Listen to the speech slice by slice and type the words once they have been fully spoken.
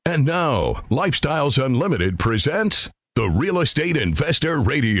And now, Lifestyles Unlimited presents the Real Estate Investor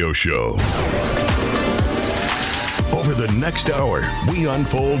Radio Show. Over the next hour, we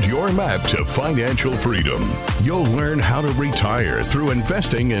unfold your map to financial freedom. You'll learn how to retire through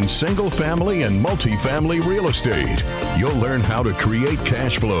investing in single-family and multifamily real estate. You'll learn how to create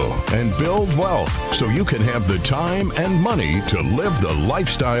cash flow and build wealth so you can have the time and money to live the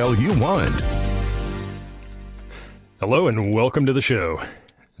lifestyle you want. Hello and welcome to the show.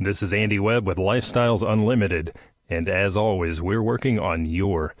 This is Andy Webb with Lifestyles Unlimited, and as always, we're working on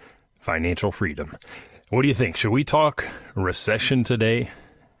your financial freedom. What do you think? Should we talk recession today?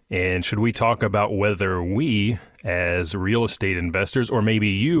 And should we talk about whether we, as real estate investors, or maybe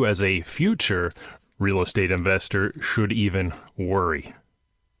you as a future real estate investor, should even worry?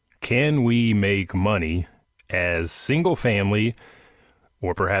 Can we make money as single family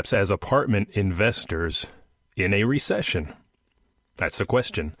or perhaps as apartment investors in a recession? That's the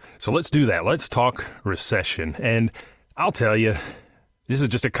question. So let's do that. Let's talk recession. And I'll tell you, this is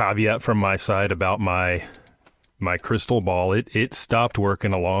just a caveat from my side about my crystal ball. It stopped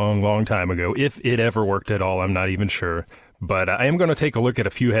working a long time ago. If it ever worked at all, I'm not even sure. But I am going to take a look at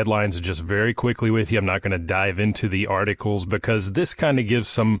a few headlines just very quickly with you. I'm not going to dive into the articles because this kind of gives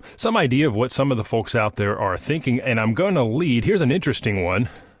some idea of what some of the folks out there are thinking. And I'm going to lead. Here's an interesting one.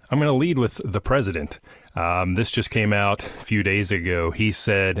 I'm going to lead with the president. This just came out a few days ago. He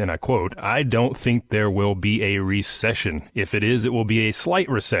said, and I quote, "I don't think there will be a recession. If it is, it will be a slight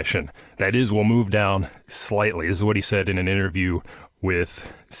recession. That is, we'll move down slightly." This is what he said in an interview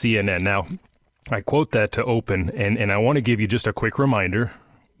with CNN. Now, I quote that to open, and I want to give you just a quick reminder.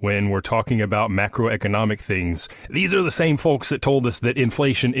 When we're talking about macroeconomic things, these are the same folks that told us that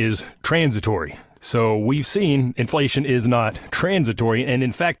inflation is transitory. So we've seen inflation is not transitory, and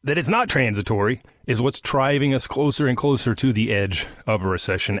in fact, that it's not transitory is what's driving us closer and closer to the edge of a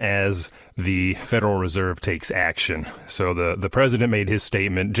recession as the Federal Reserve takes action. So the president made his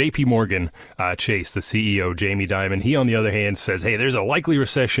statement. JP Morgan Chase, the CEO, Jamie Dimon, he on the other hand says, hey, there's a likely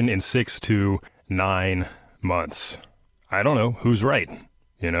recession in 6 to 9 months. I don't know who's right.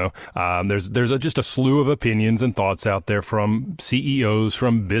 You know, there's just a slew of opinions and thoughts out there from CEOs,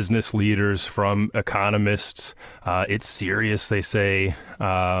 from business leaders, from economists. It's serious, they say.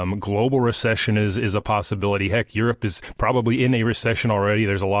 Global recession is a possibility. Heck, Europe is probably in a recession already.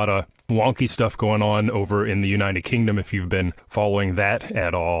 There's a lot of wonky stuff going on over in the United Kingdom, if you've been following that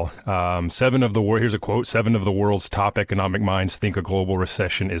at all. Here's a quote, 7 of the world's top economic minds think a global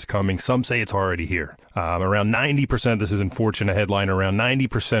recession is coming. Some say it's already here. Around 90%, this is in Fortune, a headline, around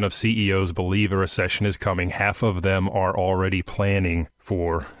 90% of CEOs believe a recession is coming. Half of them are already planning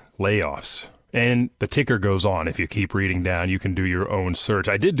for layoffs. And the ticker goes on. If you keep reading down, you can do your own search.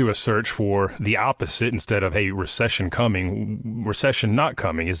 I did do a search for the opposite instead of, hey, recession coming, recession not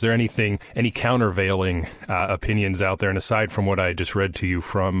coming. Is there any countervailing opinions out there? And aside from what I just read to you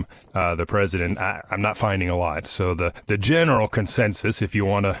from the president, I'm not finding a lot. So the general consensus, if you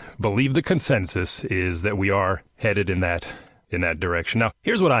want to believe the consensus, is that we are headed in that direction. Now,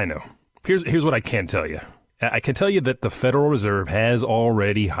 here's what I know. Here's what I can tell you. I can tell you that the Federal Reserve has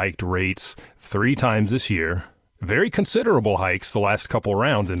already hiked rates 3 times this year. Very considerable hikes the last couple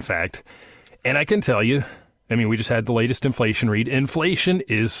rounds, in fact. And I can tell you, we just had the latest inflation read. Inflation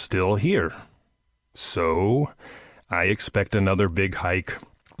is still here. So I expect another big hike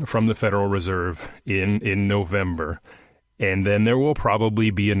from the Federal Reserve in November. And then there will probably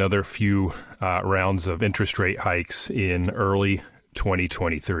be another few rounds of interest rate hikes in early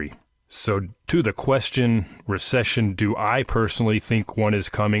 2023. So to the question, recession, do I personally think one is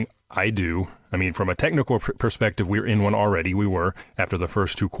coming? I do. From a technical perspective, we're in one already. We were after the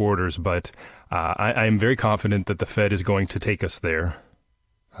first 2 quarters, but I am very confident that the Fed is going to take us there.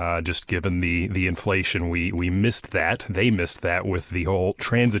 Just given the inflation, we missed that. They missed that with the whole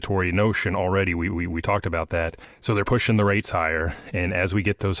transitory notion already. We talked about that. So they're pushing the rates higher. And as we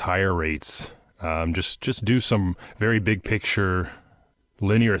get those higher rates, just do some very big picture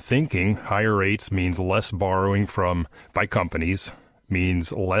linear thinking. Higher rates means less borrowing by companies,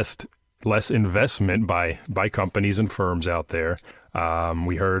 means less investment by companies and firms out there.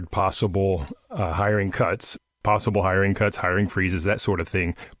 We heard possible hiring cuts, hiring freezes, that sort of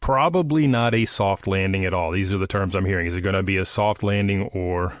thing. Probably not a soft landing at all. These are the terms I'm hearing. Is it going to be a soft landing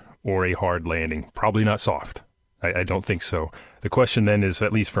or a hard landing? Probably not soft. I don't think so. The question then is,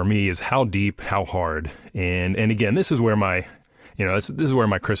 at least for me, is how deep, how hard? And again, this is where my this is where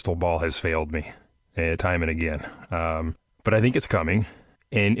my crystal ball has failed me time and again. But I think it's coming,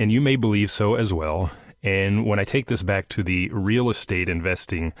 and you may believe so as well. And when I take this back to the real estate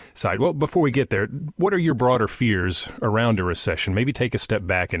investing side, well, before we get there, what are your broader fears around a recession? Maybe take a step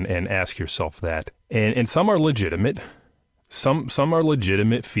back and ask yourself that. And some are legitimate. Some are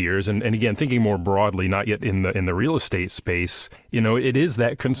legitimate fears. And again, thinking more broadly, not yet in the real estate space, it is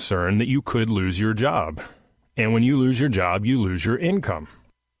that concern that you could lose your job. And when you lose your job, you lose your income.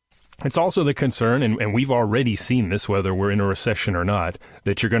 It's also the concern, and we've already seen this, whether we're in a recession or not,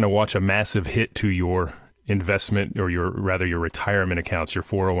 that you're going to watch a massive hit to your investment or your retirement accounts, your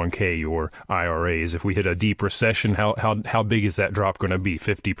 401k, your IRAs. If we hit a deep recession, how big is that drop going to be?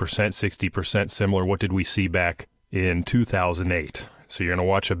 50%, 60%, similar? What did we see back in 2008? So you're going to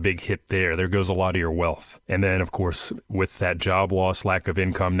watch a big hit there. There goes a lot of your wealth. And then, of course, with that job loss, lack of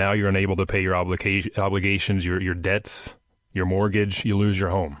income, now you're unable to pay your obligations, your debts, your mortgage, you lose your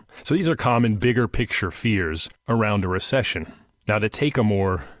home. So these are common, bigger picture fears around a recession. Now, to take a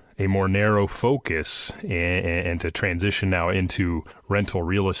more narrow focus and to transition now into rental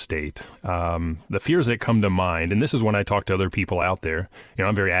real estate, the fears that come to mind, and this is when I talk to other people out there.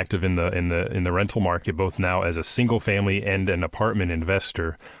 I'm very active in the rental market, both now as a single family and an apartment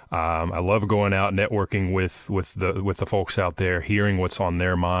investor. I love going out networking with the folks out there, hearing what's on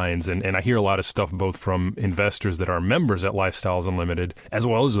their minds, and I hear a lot of stuff both from investors that are members at Lifestyles Unlimited as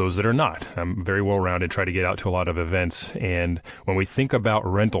well as those that are not. I'm very well rounded, try to get out to a lot of events, and when we think about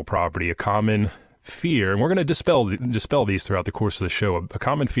rental property, a common fear, and we're going to dispel these throughout the course of the show. A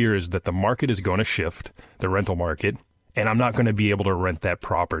common fear is that the market is going to shift, the rental market, and I'm not going to be able to rent that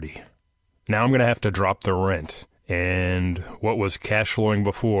property. Now I'm going to have to drop the rent. And what was cash flowing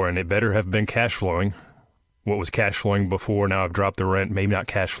before, and it better have been cash flowing. What was cash flowing before, now I've dropped the rent, maybe not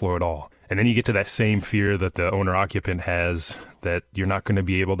cash flow at all. And then you get to that same fear that the owner-occupant has, that you're not going to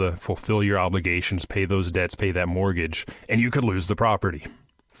be able to fulfill your obligations, pay those debts, pay that mortgage, and you could lose the property.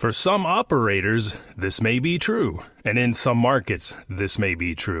 For some operators, this may be true, and in some markets, this may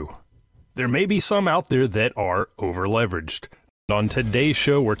be true. There may be some out there that are over-leveraged. On today's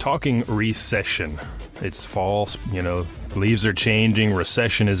show, we're talking recession. It's fall, leaves are changing,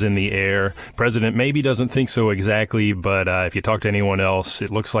 recession is in the air. President maybe doesn't think so exactly, but if you talk to anyone else,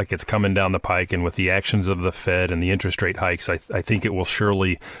 it looks like it's coming down the pike, and with the actions of the Fed and the interest rate hikes, I think it will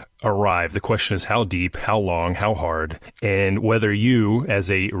surely arrive. The question is how deep, how long, how hard, and whether you,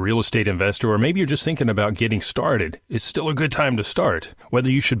 as a real estate investor, or maybe you're just thinking about getting started, it's still a good time to start. Whether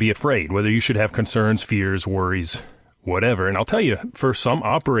you should be afraid, whether you should have concerns, fears, worries, whatever. And I'll tell you, for some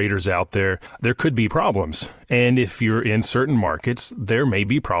operators out there could be problems. And if you're in certain markets, there may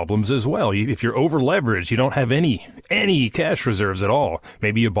be problems as well. If you're over leveraged, you don't have any cash reserves at all.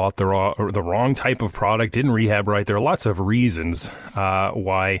 Maybe you bought the wrong type of product, didn't rehab right. There are lots of reasons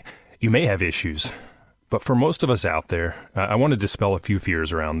why you may have issues. But for most of us out there, I want to dispel a few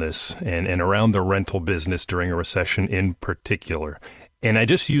fears around this and around the rental business during a recession in particular. And I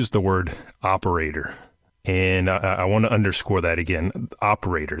just used the word operator. And I want to underscore that again.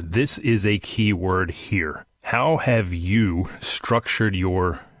 Operator. This is a key word here. How have you structured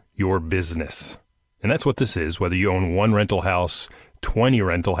your business? And that's what this is. Whether you own one rental house, 20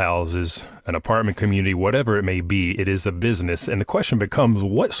 rental houses, an apartment community, whatever it may be, it is a business. And the question becomes,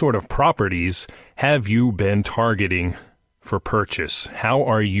 what sort of properties have you been targeting for purchase? How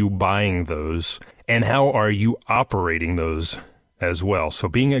are you buying those? And how are you operating those as well? So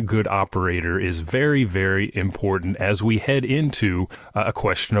being a good operator is very, very important as we head into a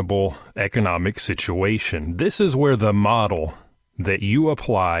questionable economic situation. This is where the model that you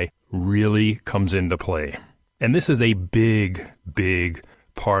apply really comes into play. And this is a big, big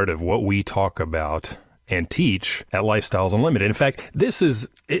part of what we talk about and teach at Lifestyles Unlimited. In fact, this is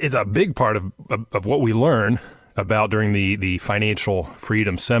a big part of what we learn about during the Financial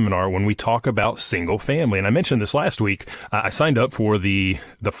Freedom Seminar when we talk about single family. And I mentioned this last week. I signed up for the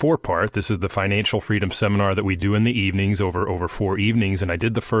 4-part. This is the Financial Freedom Seminar that we do in the evenings, over 4 evenings. And I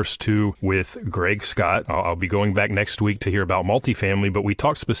did the first 2 with Greg Scott. I'll be going back next week to hear about multifamily, but we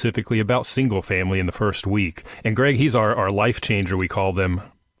talked specifically about single family in the first week. And Greg, he's our life changer, we call them,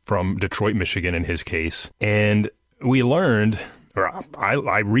 from Detroit, Michigan in his case. And we learned, or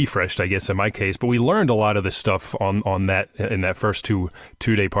I refreshed, I guess, in my case, but we learned a lot of this stuff on that in that first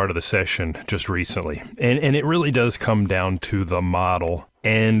two-day part of the session just recently. And it really does come down to the model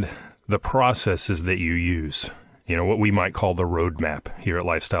and the processes that you use. What we might call the roadmap here at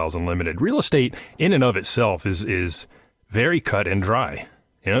Lifestyles Unlimited. Real estate in and of itself is very cut and dry.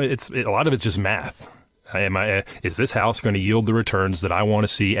 A lot of it's just math. Is this house going to yield the returns that I want to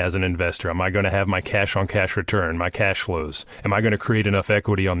see as an investor? Am I going to have my cash on cash return, my cash flows? Am I going to create enough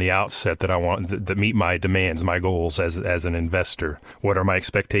equity on the outset that I want that meet my demands, my goals as an investor? What are my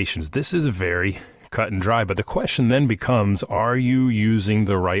expectations? This is very cut and dry. But the question then becomes, are you using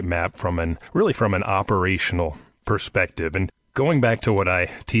the right map from an operational perspective? And going back to what I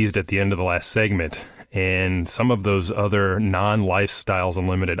teased at the end of the last segment, and some of those other non-Lifestyles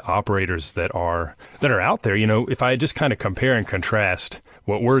Unlimited operators that are out there, if I just kind of compare and contrast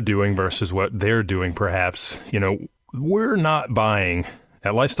what we're doing versus what they're doing, perhaps, we're not buying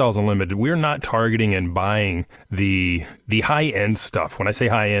at Lifestyles Unlimited. We're not targeting and buying the high-end stuff. When I say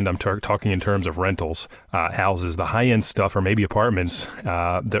high-end, I'm talking in terms of rentals, houses, the high-end stuff, or maybe apartments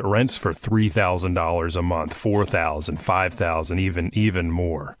that rents for $3,000 a month, $4,000, $5,000, even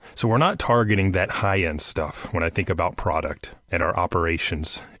more. So we're not targeting that high-end stuff when I think about product and our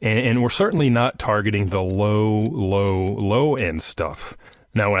operations. And we're certainly not targeting the low-end stuff.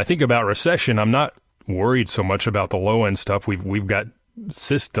 Now, when I think about recession, I'm not worried so much about the low-end stuff. We've got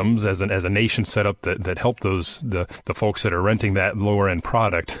systems as a nation set up that help the folks that are renting that lower end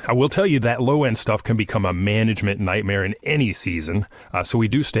product. I will tell you that low end stuff can become a management nightmare in any season, so we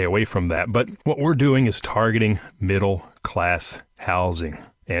do stay away from that. But what we're doing is targeting middle class housing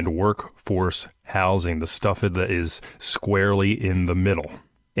and workforce housing, the stuff that is squarely in the middle.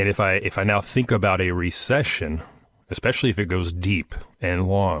 And if I now think about a recession, especially if it goes deep and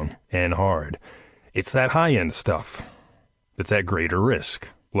long and hard, it's that high end stuff. It's at greater risk.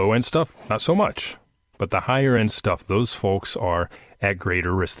 Low-end stuff, not so much. But the higher-end stuff, those folks are at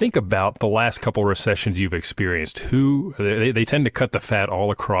greater risk. Think about the last couple recessions you've experienced. They tend to cut the fat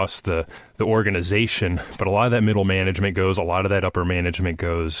all across the organization, but a lot of that middle management goes, a lot of that upper management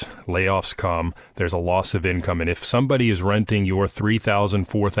goes, layoffs come, there's a loss of income. And if somebody is renting your $3,000,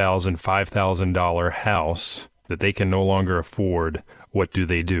 $4,000, $5,000 house that they can no longer afford, what do?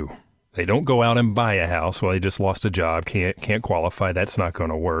 They don't go out and buy a house. Well, they just lost a job, can't qualify. That's not going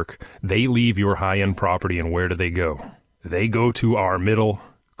to work. They leave your high-end property, and where do they go? They go to our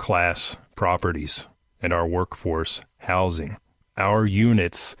middle-class properties and our workforce housing. Our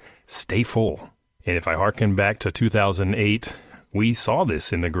units stay full. And if I hearken back to 2008, we saw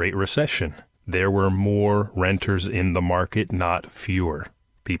this in the Great Recession. There were more renters in the market, not fewer.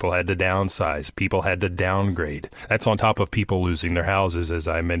 People had to downsize. People had to downgrade. That's on top of people losing their houses, as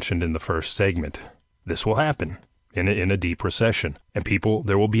I mentioned in the first segment. This will happen in a deep recession. And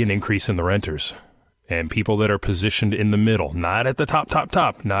there will be an increase in the renters. And people that are positioned in the middle, not at the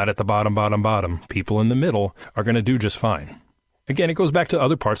top, not at the bottom, people in the middle are going to do just fine. Again, it goes back to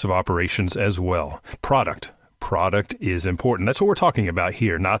other parts of operations as well. Product is important. That's what we're talking about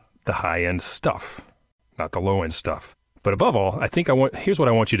here, not the high-end stuff, not the low-end stuff. But above all, here's what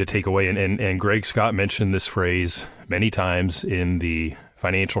I want you to take away, and Greg Scott mentioned this phrase many times in the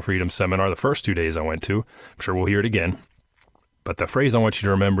Financial Freedom Seminar, the first 2 days I went to. I'm sure we'll hear it again. But the phrase I want you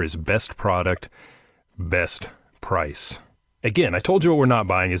to remember is best product, best price. Again, I told you what we're not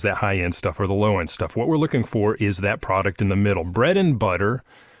buying is that high-end stuff or the low-end stuff. What we're looking for is that product in the middle. Bread and butter,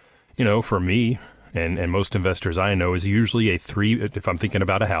 for me and most investors I know, is usually if I'm thinking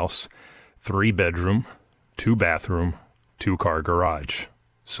about a house, 3-bedroom, 2-bathroom, 2-car garage,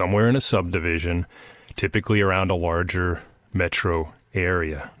 somewhere in a subdivision, typically around a larger metro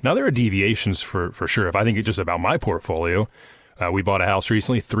area. Now, there are deviations for sure. If I think it's just about my portfolio, we bought a house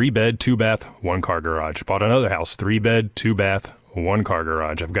recently, 3-bed, 2-bath, 1-car garage. Bought another house, 3-bed, 2-bath, 1-car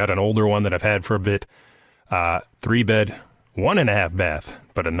garage. I've got an older one that I've had for a bit, 3-bed, 1.5-bath,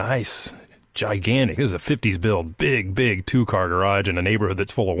 but a nice, gigantic, this is a 50s build, big 2-car garage in a neighborhood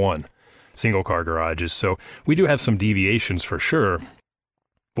that's full of 1. Single-car garages. So we do have some deviations for sure.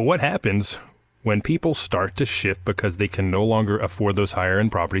 But what happens when people start to shift because they can no longer afford those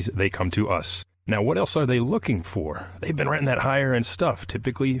higher-end properties? They come to us. Now, what else are they looking for? They've been renting that higher-end stuff,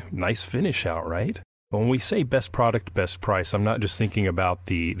 typically nice finish out, right? But when we say best product, best price, I'm not just thinking about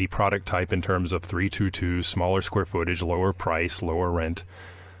the product type in terms of 322, smaller square footage, lower price, lower rent.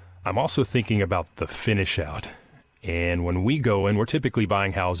 I'm also thinking about the finish out. And when we go in, we're typically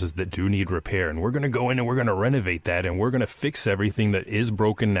buying houses that do need repair, and we're going to go in and we're going to renovate that, and we're going to fix everything that is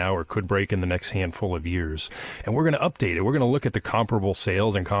broken now or could break in the next handful of years. And we're going to update it. We're going to look at the comparable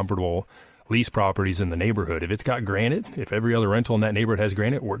sales and comparable lease properties in the neighborhood. If it's got granite, if every other rental in that neighborhood has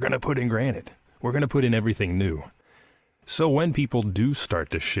granite, we're going to put in granite. We're going to put in everything new. So when people do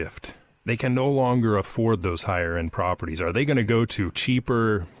start to shift, they can no longer afford those higher end properties. Are they going to go to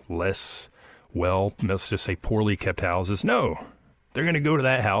cheaper, let's just say poorly kept houses? No, they're going to go to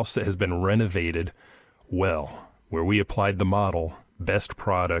that house that has been renovated well, where we applied the model, best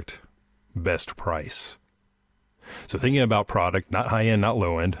product, best price. So thinking about product, not high end, not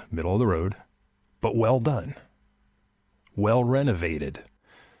low end, middle of the road, but well done, well renovated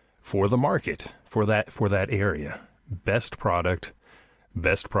for the market, for that area. Best product,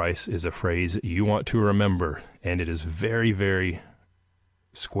 Best price is a phrase you want to remember, and it is very, very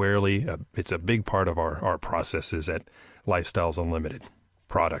squarely, it's a big part of our processes at Lifestyles Unlimited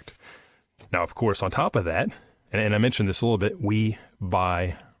product. Now, of course, on top of that, and I mentioned this a little bit, we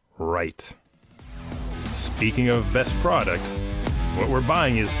buy right. Speaking of best product, what we're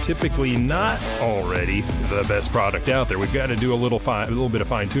buying is typically not already the best product out there. We've got to do a little bit of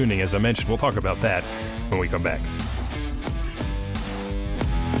fine tuning, as I mentioned. We'll talk about that when we come back.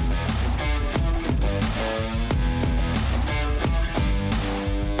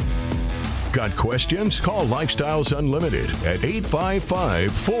 Got questions? Call Lifestyles Unlimited at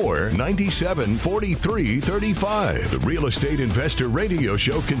 855-497-4335. The Real Estate Investor Radio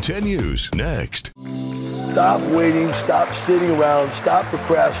Show continues next. Stop waiting. Stop sitting around. Stop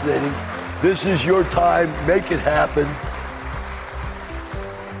procrastinating. This is your time. Make it happen.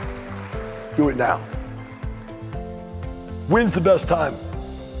 Do it now. When's the best time?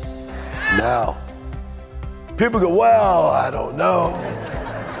 Now. People go, well, I don't know.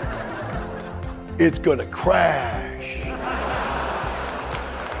 It's going to crash.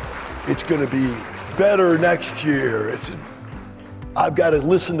 It's going to be better next year. I've got to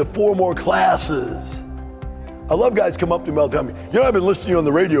listen to 4 more classes. I love guys come up to me all the time. I've been listening to you on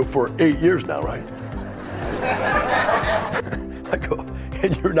the radio for 8 years now, right? I go,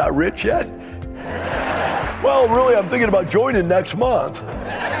 and you're not rich yet? Well, really, I'm thinking about joining next month.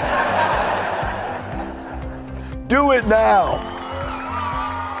 Do it now.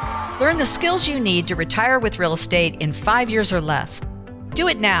 Learn the skills you need to retire with real estate in 5 years or less. Do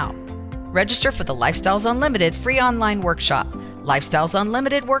it now. Register for the Lifestyles Unlimited free online workshop,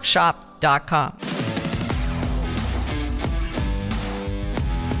 lifestylesunlimitedworkshop.com.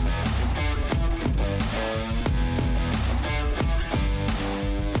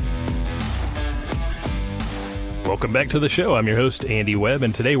 Welcome back to the show. I'm your host, Andy Webb,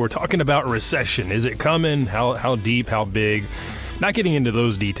 and today we're talking about recession. Is it coming? How deep? How big? Not getting into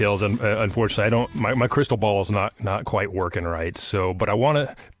those details, unfortunately. My crystal ball is not quite working right. But I want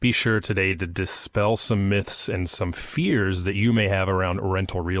to be sure today to dispel some myths and some fears that you may have around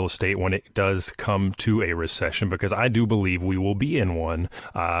rental real estate when it does come to a recession, because I do believe we will be in one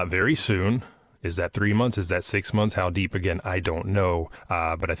very soon. Is that 3 months? Is that 6 months? How deep? Again, I don't know.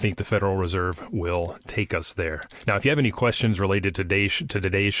 But I think the Federal Reserve will take us there. Now, if you have any questions related to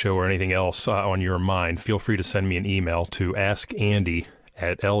today's show or anything else on your mind, feel free to send me an email to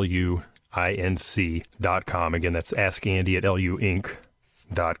askandy@luinc.com. Again, that's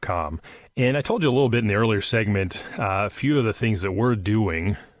askandy@luinc.com. And I told you a little bit in the earlier segment, a few of the things that we're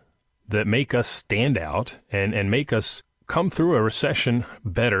doing that make us stand out and make us come through a recession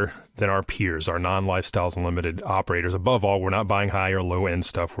better than our peers, our non-Lifestyles Unlimited operators. Above all, we're not buying high or low end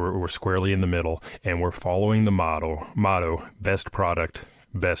stuff. We're squarely in the middle, and we're following the motto, best product,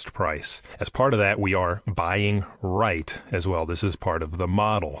 best price. As part of that, we are buying right as well. This is part of the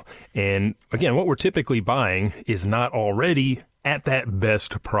model. And again, what we're typically buying is not already at that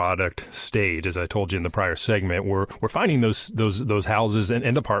best product stage. As I told you in the prior segment, we're finding those houses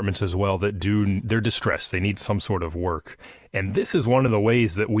and apartments as well that they're distressed. They need some sort of work. And this is one of the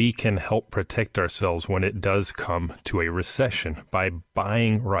ways that we can help protect ourselves when it does come to a recession, by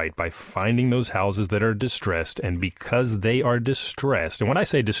buying right, by finding those houses that are distressed. And because they are distressed, and when I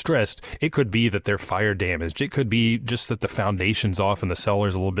say distressed, it could be that they're fire damaged. It could be just that the foundation's off and the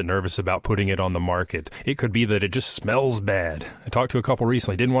seller's a little bit nervous about putting it on the market. It could be that it just smells bad. I talked to a couple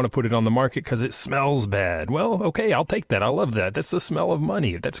recently, didn't want to put it on the market because it smells bad. Well, okay, I'll take that. I love that. That's the smell of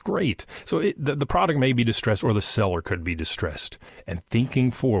money. That's great. So the product may be distressed, or the seller could be distressed. And thinking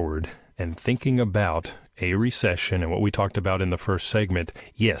forward and thinking about a recession and what we talked about in the first segment,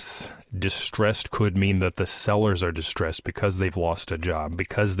 yes, distressed could mean that the sellers are distressed because they've lost a job,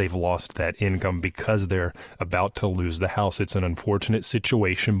 because they've lost that income, because they're about to lose the house. It's an unfortunate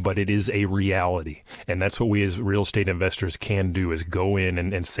situation, but it is a reality. And that's what we as real estate investors can do, is go in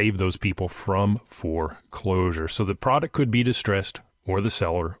and save those people from foreclosure. So the product could be distressed, or the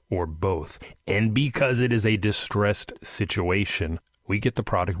seller, or both. And because it is a distressed situation, we get the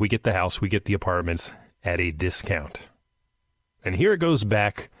product, we get the house, we get the apartments at a discount. And here it goes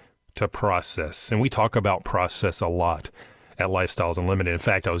back to process. And we talk about process a lot at Lifestyles Unlimited. In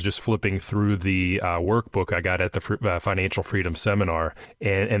fact, I was just flipping through the workbook I got at the Financial Freedom Seminar.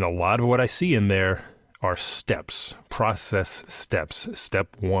 And a lot of what I see in there are steps, process steps.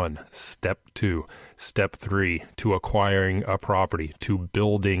 Step 1, step 2, step 3, to acquiring a property, to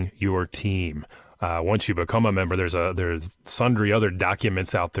building your team. Once you become a member, there's sundry other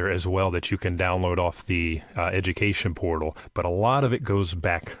documents out there as well that you can download off the education portal. But a lot of it goes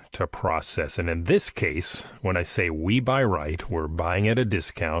back to process. And in this case, when I say we buy right, we're buying at a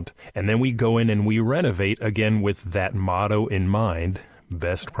discount, and then we go in and we renovate again with that motto in mind: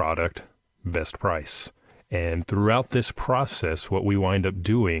 best product, best price. And throughout this process, what we wind up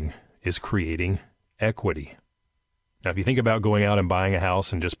doing is creating equity. Now, if you think about going out and buying a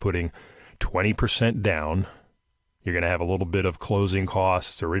house and just putting 20% down, you're going to have a little bit of closing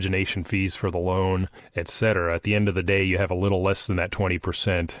costs, origination fees for the loan, etc. At the end of the day, you have a little less than that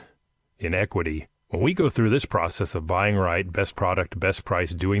 20% in equity. When we go through this process of buying right, best product, best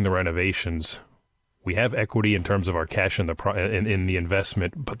price, doing the renovations, we have equity in terms of our cash in the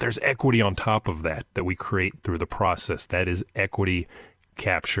investment, but there's equity on top of that we create through the process. That is equity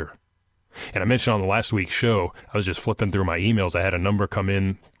capture. And I mentioned on the last week's show, I was just flipping through my emails. I had a number come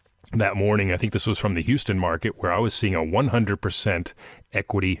in that morning. I think this was from the Houston market, where I was seeing a 100%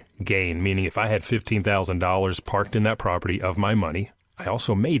 equity gain, meaning if I had $15,000 parked in that property of my money, I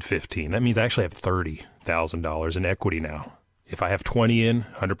also made $15,000. That means I actually have $30,000 in equity now. If I have 20 in,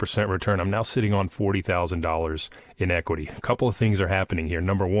 100% return, I'm now sitting on $40,000 in equity. A couple of things are happening here.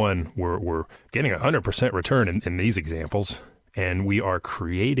 Number one, we're getting 100% return in these examples, and we are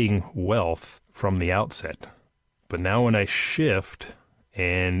creating wealth from the outset. But now when I shift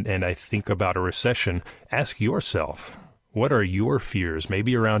and I think about a recession, ask yourself, what are your fears,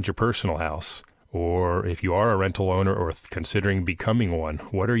 maybe around your personal house? Or if you are a rental owner or considering becoming one,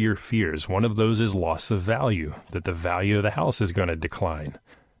 what are your fears? One of those is loss of value, that the value of the house is going to decline,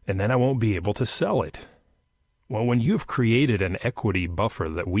 and then I won't be able to sell it. Well, when you've created an equity buffer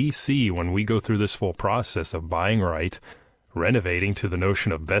that we see when we go through this full process of buying right, renovating to the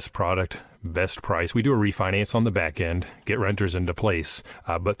notion of best product, best price, we do a refinance on the back end, get renters into place,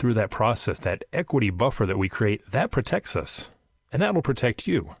 but through that process, that equity buffer that we create, that protects us, and that will protect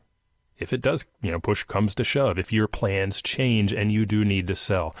you. If it does, push comes to shove, if your plans change and you do need to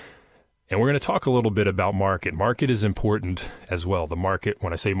sell. And we're going to talk a little bit about market. Market is important as well. The market,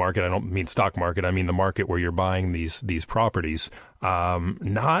 when I say market, I don't mean stock market. I mean the market where you're buying these properties.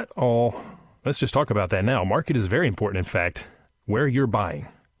 Not all, let's just talk about that now. Market is very important, in fact, where you're buying.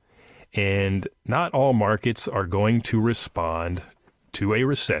 And not all markets are going to respond to a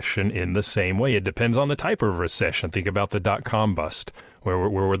recession in the same way. It depends on the type of recession. Think about the dot-com bust. Where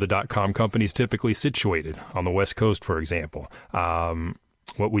were the dot-com companies typically situated? On the West Coast, for example.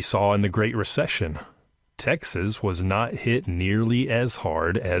 What we saw in the Great Recession, Texas was not hit nearly as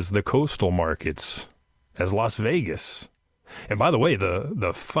hard as the coastal markets, as Las Vegas. And by the way,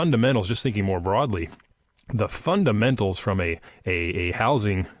 the fundamentals, just thinking more broadly, the fundamentals from a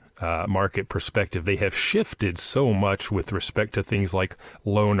housing market perspective, they have shifted so much with respect to things like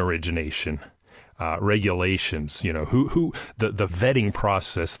loan origination, regulations, the vetting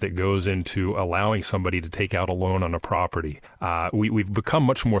process that goes into allowing somebody to take out a loan on a property. We've become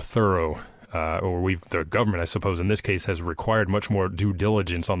much more thorough, the government, I suppose, in this case, has required much more due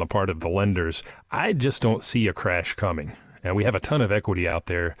diligence on the part of the lenders. I just don't see a crash coming. And we have a ton of equity out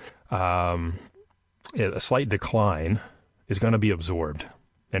there. A slight decline is going to be absorbed.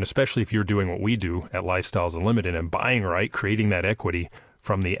 And especially if you're doing what we do at Lifestyles Unlimited and buying right, creating that equity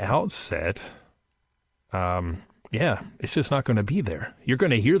from the outset, it's just not going to be there. You're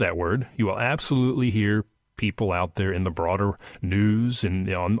going to hear that word. You will absolutely hear people out there in the broader news and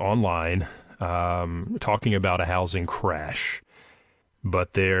online talking about a housing crash.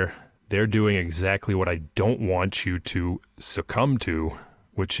 But they're doing exactly what I don't want you to succumb to,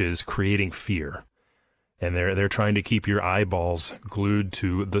 which is creating fear. And they're trying to keep your eyeballs glued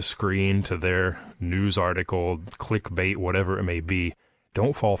to the screen, to their news article, clickbait, whatever it may be.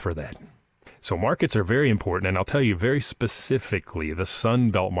 Don't fall for that. So markets are very important, and I'll tell you very specifically, the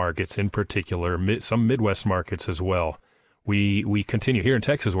Sun Belt markets in particular, some Midwest markets as well. We continue here in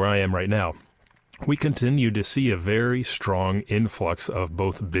Texas, where I am right now. We continue to see a very strong influx of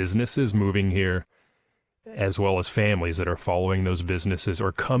both businesses moving here, as well as families that are following those businesses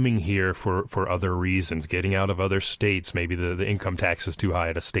or coming here for other reasons, getting out of other states. Maybe the income tax is too high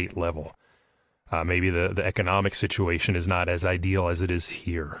at a state level. Maybe the economic situation is not as ideal as it is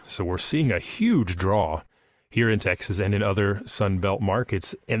here. So we're seeing a huge draw here in Texas and in other Sun Belt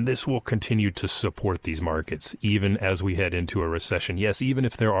markets, and this will continue to support these markets even as we head into a recession. Yes, even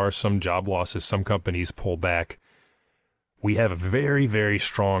if there are some job losses, some companies pull back, we have very, very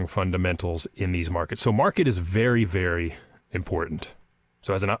strong fundamentals in these markets. So market is very, very important.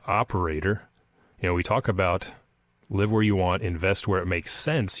 So as an operator, we talk about live where you want, invest where it makes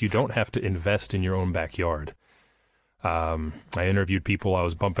sense. You don't have to invest in your own backyard. I interviewed people. I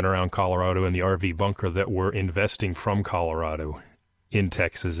was bumping around Colorado in the RV bunker that were investing from Colorado in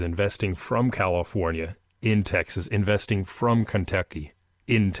Texas, investing from California in Texas, investing from Kentucky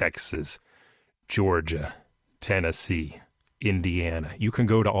in Texas, Georgia, Tennessee, Indiana. You can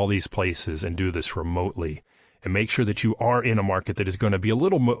go to all these places and do this remotely and make sure that you are in a market that is going to be a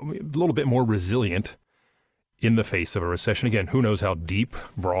little bit more resilient in the face of a recession. Again, who knows how deep,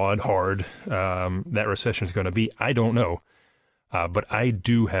 broad, hard that recession is going to be? I don't know. But I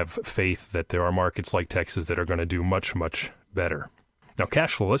do have faith that there are markets like Texas that are going to do much, much better. Now,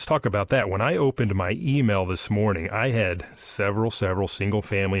 cash flow, let's talk about that. When I opened my email this morning, I had several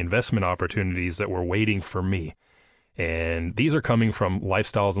single-family investment opportunities that were waiting for me. And these are coming from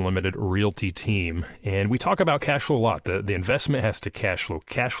Lifestyles Unlimited Realty team. And we talk about cash flow a lot. The investment has to cash flow.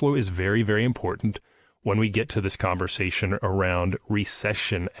 Cash flow is very, very important when we get to this conversation around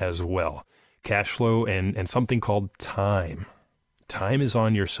recession as well. Cash flow and something called time. Time is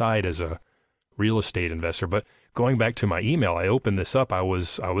on your side as a real estate investor. But going back to my email, I opened this up. I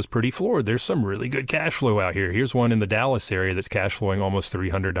was pretty floored. There's some really good cash flow out here. Here's one in the Dallas area that's cash flowing almost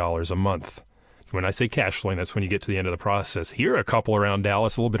 $300 a month. When I say cash flowing, that's when you get to the end of the process. Here are a couple around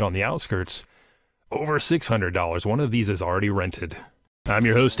Dallas, a little bit on the outskirts, over $600. One of these is already rented. I'm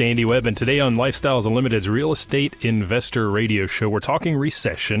your host, Andy Webb, and today on Lifestyles Unlimited's Real Estate Investor Radio Show, we're talking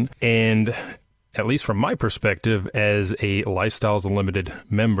recession, and at least from my perspective as a Lifestyles Unlimited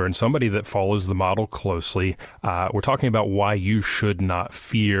member and somebody that follows the model closely, we're talking about why you should not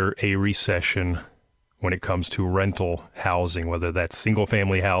fear a recession when it comes to rental housing, whether that's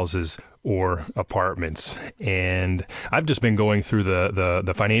single-family houses or apartments. And I've just been going through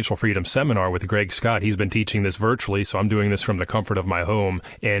the Financial Freedom Seminar with Greg Scott. He's been teaching this virtually, so I'm doing this from the comfort of my home.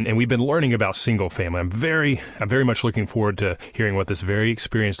 And we've been learning about single family. I'm very much looking forward to hearing what this very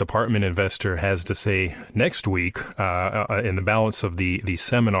experienced apartment investor has to say next week in the balance of the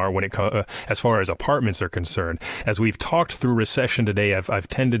seminar when it as far as apartments are concerned. As we've talked through recession today, I've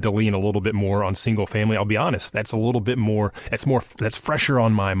tended to lean a little bit more on single family. I'll be honest, that's a little bit more, that's fresher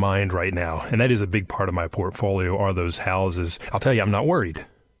on my mind right now. And that is a big part of my portfolio are those houses. I'll tell you, I'm not worried.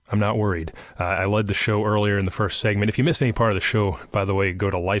 I led the show earlier in the first segment. If you missed any part of the show, by the way, go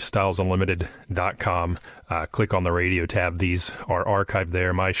to lifestylesunlimited.com. Click on the radio tab. These are archived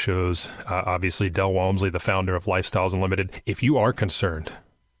there. My shows, obviously, Del Walmsley, the founder of Lifestyles Unlimited. If you are concerned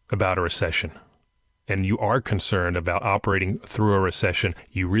about a recession, and you are concerned about operating through a recession,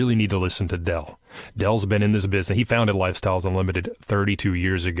 you really need to listen to Del. Del's been in this business. He founded Lifestyles Unlimited 32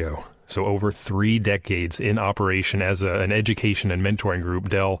 years ago. So over 3 decades in operation as an education and mentoring group,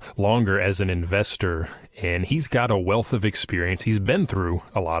 Del longer as an investor. And he's got a wealth of experience. He's been through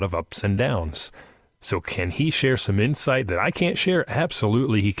a lot of ups and downs. So can he share some insight that I can't share?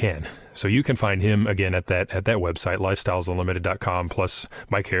 Absolutely he can. So you can find him again at that website, lifestylesunlimited.com, plus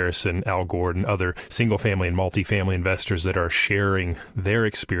Mike Harrison, Al Gordon, other single family and multifamily investors that are sharing their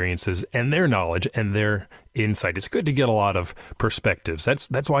experiences and their knowledge and their insight. It's good to get a lot of perspectives.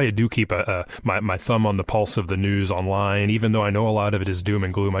 That's why I do keep my thumb on the pulse of the news online. Even though I know a lot of it is doom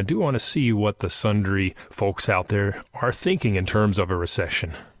and gloom, I do want to see what the sundry folks out there are thinking in terms of a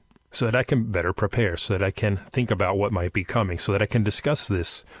recession, so that I can better prepare, so that I can think about what might be coming, so that I can discuss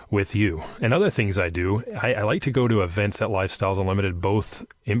this with you. And other things I do, I like to go to events at Lifestyles Unlimited, both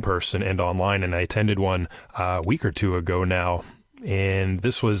in person and online, and I attended one a week or two ago now, and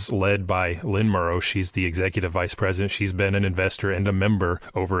this was led by Lynn Murrow. She's the executive vice president. She's been an investor and a member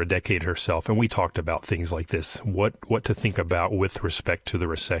over a decade herself, and we talked about things like this, what to think about with respect to the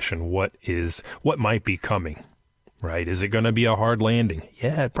recession, what might be coming. Right? Is it going to be a hard landing?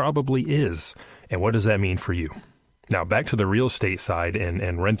 Yeah, it probably is. And what does that mean for you? Now, back to the real estate side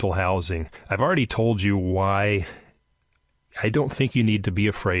and rental housing. I've already told you why I don't think you need to be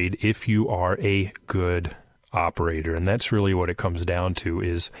afraid if you are a good operator. And that's really what it comes down to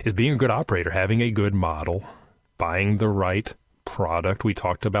is being a good operator, having a good model, buying the right product. We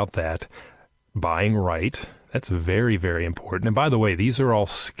talked about that. Buying right. That's very, very important. And by the way, these are all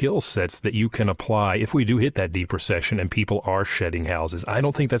skill sets that you can apply if we do hit that deep recession and people are shedding houses. I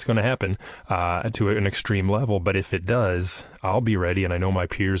don't think that's going to happen to an extreme level, but if it does, I'll be ready, and I know my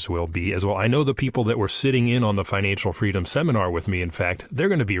peers will be as well. I know the people that were sitting in on the Financial Freedom Seminar with me, in fact, they're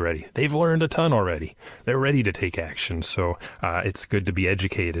going to be ready. They've learned a ton already. They're ready to take action, so it's good to be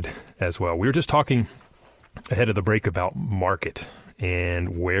educated as well. We were just talking ahead of the break about market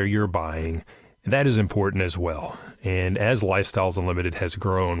and where you're buying. That is important as well. And as Lifestyles Unlimited has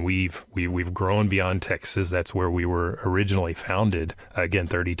grown, we've grown beyond Texas. That's where we were originally founded, again,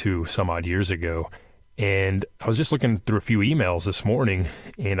 32 some odd years ago. And I was just looking through a few emails this morning,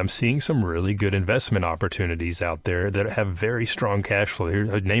 and I'm seeing some really good investment opportunities out there that have very strong cash flow. Here,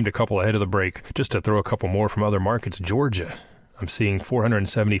 I named a couple ahead of the break just to throw a couple more from other markets. Georgia, I'm seeing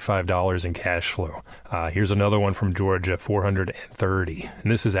 $475 in cash flow. Here's another one from Georgia, $430.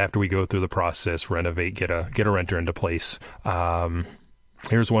 And this is after we go through the process, renovate, get a renter into place.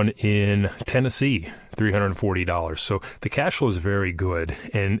 Here's one in Tennessee, $340. So the cash flow is very good.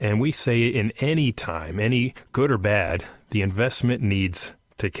 And we say in any time, any good or bad, the investment needs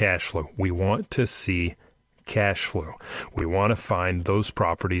to cash flow. We want to see cash flow. We want to find those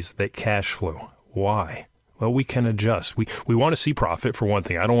properties that cash flow. Why? Well, we can adjust. We want to see profit for one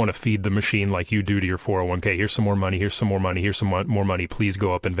thing. I don't want to feed the machine like you do to your 401k. Here's some more money. Here's some more money. Here's some more money. Please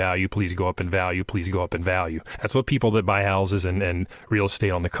go up in value. Please go up in value. Please go up in value. That's what people that buy houses and real estate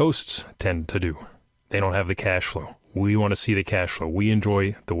on the coasts tend to do. They don't have the cash flow. We want to see the cash flow. We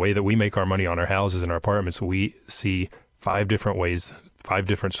enjoy the way that we make our money on our houses and our apartments. We see 5 different ways, 5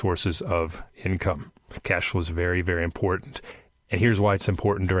 different sources of income. Cash flow is very, very important. And here's why it's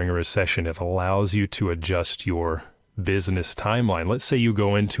important during a recession. It allows you to adjust your business timeline. Let's say you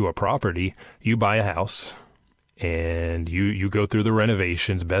go into a property, you buy a house, and you go through the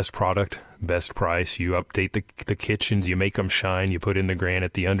renovations, best product, best price. You update the kitchens, you make them shine, you put in the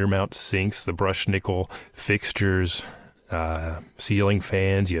granite, the undermount sinks, the brushed nickel fixtures, ceiling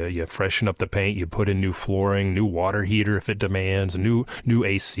fans, you freshen up the paint, you put in new flooring, new water heater if it demands, new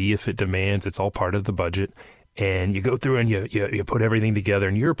AC if it demands. It's all part of the budget. And you go through and you put everything together,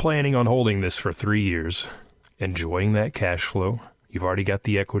 and you're planning on holding this for 3 years, enjoying that cash flow. You've already got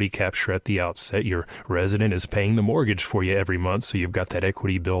the equity capture at the outset. Your resident is paying the mortgage for you every month, so you've got that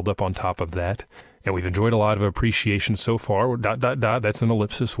equity build up on top of that. And we've enjoyed a lot of appreciation so far. ... That's an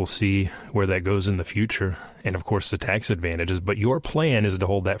ellipsis. We'll see where that goes in the future. And, of course, the tax advantages. But your plan is to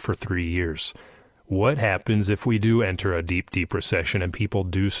hold that for 3 years. What happens if we do enter a deep, deep recession and people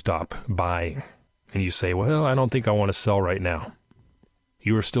do stop buying? And you say, well, I don't think I want to sell right now.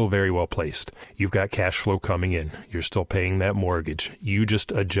 You are still very well placed. You've got cash flow coming in. You're still paying that mortgage. You just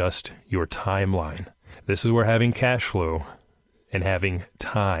adjust your timeline. This is where having cash flow and having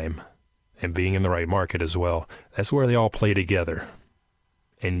time and being in the right market as well, that's where they all play together.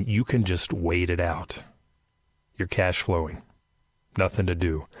 And you can just wait it out. You're cash flowing. Nothing to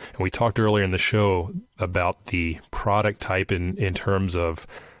do. And we talked earlier in the show about the product type in terms of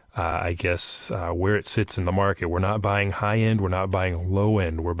where it sits in the market. We're not buying high end. We're not buying low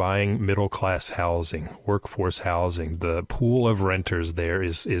end. We're buying middle class housing, workforce housing. The pool of renters there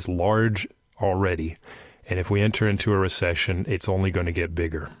is large already. And if we enter into a recession, it's only going to get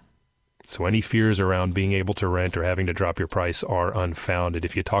bigger. So any fears around being able to rent or having to drop your price are unfounded.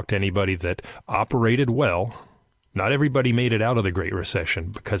 If you talk to anybody that operated well, not everybody made it out of the Great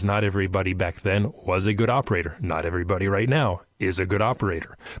Recession, because not everybody back then was a good operator. Not everybody right now is a good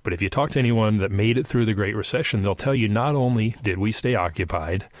operator. But if you talk to anyone that made it through the Great Recession, they'll tell you not only did we stay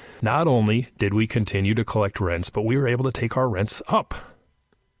occupied, not only did we continue to collect rents, but we were able to take our rents up.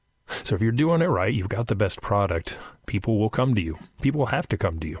 So if you're doing it right, you've got the best product, people will come to you. People have to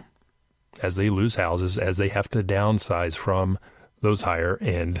come to you as they lose houses, as they have to downsize from those higher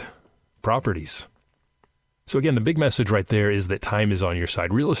end properties. So again, the big message right there is that time is on your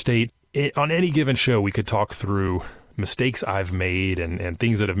side. Real estate, on any given show, we could talk through mistakes I've made and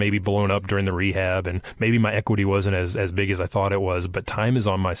things that have maybe blown up during the rehab, and maybe my equity wasn't as big as I thought it was, but time is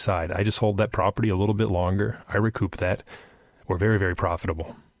on my side. I just hold that property a little bit longer. I recoup that. We're very, very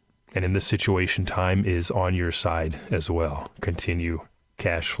profitable. And in this situation, time is on your side as well. Continue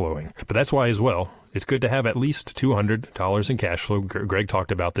cash flowing. But that's why as well, it's good to have at least $200 in cash flow. Greg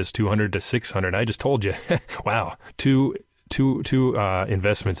talked about this, $200 to $600. I just told you, wow, two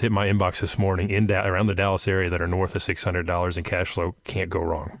investments hit my inbox this morning around the Dallas area that are north of $600 in cash flow. Can't go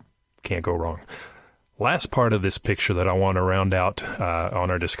wrong. Can't go wrong. Last part of this picture that I want to round out on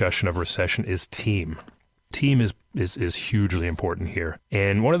our discussion of recession is team. Team is hugely important here.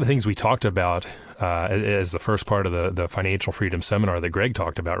 And one of the things we talked about as the first part of the Financial Freedom Seminar that Greg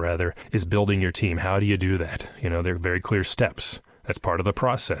talked about, rather, is building your team. How do you do that? You know, there are very clear steps. That's part of the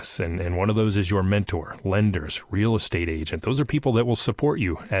process. And one of those is your mentor, lenders, real estate agent. Those are people that will support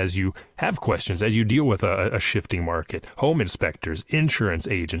you as you have questions, as you deal with a shifting market. Home inspectors, insurance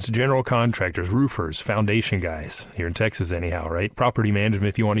agents, general contractors, roofers, foundation guys, here in Texas anyhow, right? Property management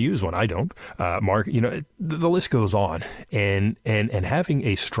if you want to use one. I don't. The list goes on. And having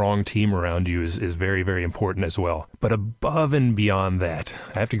a strong team around you is very, very important as well. But above and beyond that,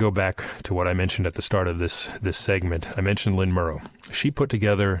 I have to go back to what I mentioned at the start of this segment. I mentioned Lynn Murrow. She put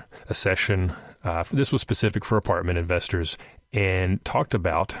together a session. This was specific for apartment investors, and talked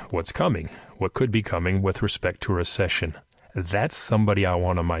about what's coming, what could be coming with respect to a recession. That's somebody I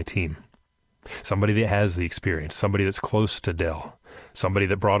want on my team. Somebody that has the experience, somebody that's close to Dell, somebody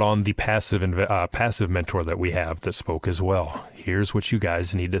that brought on the passive mentor that we have that spoke as well. Here's what you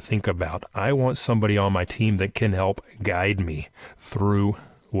guys need to think about. I want somebody on my team that can help guide me through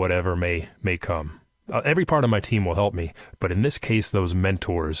whatever may come. Every part of my team will help me, but in this case, those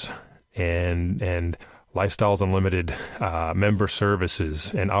mentors and Lifestyles Unlimited member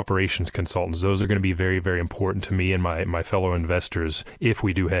services and operations consultants, those are going to be very, very important to me and my fellow investors if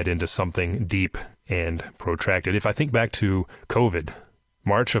we do head into something deep and protracted. If I think back to COVID,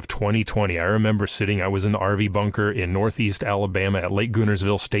 March of 2020, I remember I was in the RV bunker in Northeast Alabama at Lake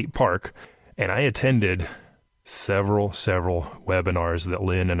Guntersville State Park, and I attended several webinars that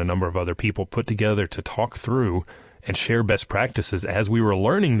Lynn and a number of other people put together to talk through and share best practices as we were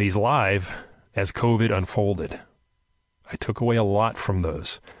learning these live as COVID unfolded. I took away a lot from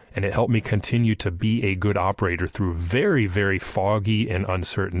those, and it helped me continue to be a good operator through very, very foggy and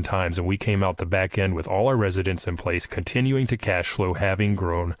uncertain times. And we came out the back end with all our residents in place, continuing to cash flow, having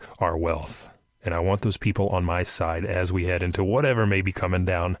grown our wealth. And I want those people on my side as we head into whatever may be coming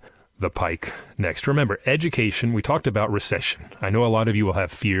down the pike next. Remember, education, we talked about recession. I know a lot of you will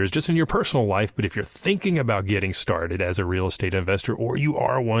have fears just in your personal life, but if you're thinking about getting started as a real estate investor, or you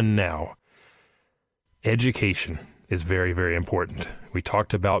are one now, education is very, very important. We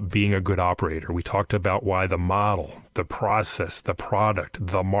talked about being a good operator. We talked about why the model, the process, the product,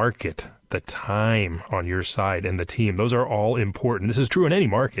 the market, the time on your side, and the team, those are all important. This is true in any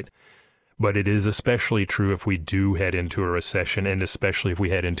market, but it is especially true if we do head into a recession, and especially if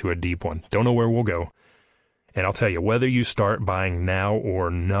we head into a deep one. Don't know where we'll go. And I'll tell you, whether you start buying now or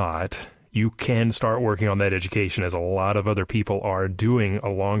not, you can start working on that education, as a lot of other people are doing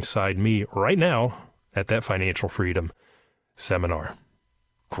alongside me right now at that Financial Freedom Seminar.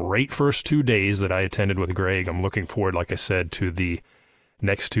 Great first 2 days that I attended with Greg. I'm looking forward, like I said, to the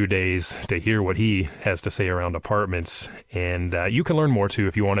next 2 days to hear what he has to say around apartments. And you can learn more, too,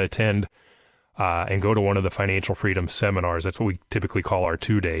 if you want to attend and go to one of the Financial Freedom Seminars. That's what we typically call our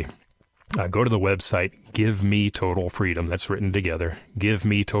 2-day. Go to the website, Give Me Total Freedom. That's written together,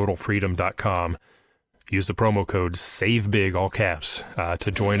 GiveMeTotalFreedom.com. Use the promo code SAVEBIG, all caps,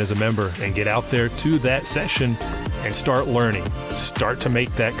 to join as a member and get out there to that session and start learning. Start to make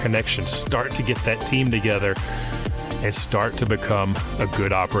that connection. Start to get that team together and start to become a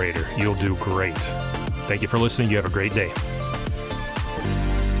good operator. You'll do great. Thank you for listening. You have a great day.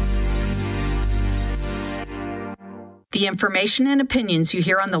 The information and opinions you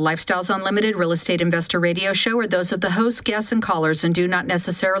hear on the Lifestyles Unlimited Real Estate Investor Radio Show are those of the hosts, guests, and callers and do not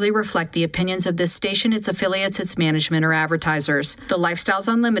necessarily reflect the opinions of this station, its affiliates, its management, or advertisers. The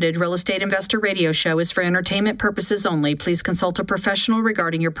Lifestyles Unlimited Real Estate Investor Radio Show is for entertainment purposes only. Please consult a professional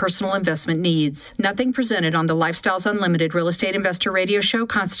regarding your personal investment needs. Nothing presented on the Lifestyles Unlimited Real Estate Investor Radio Show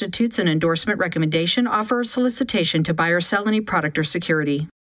constitutes an endorsement, recommendation, offer, or solicitation to buy or sell any product or security.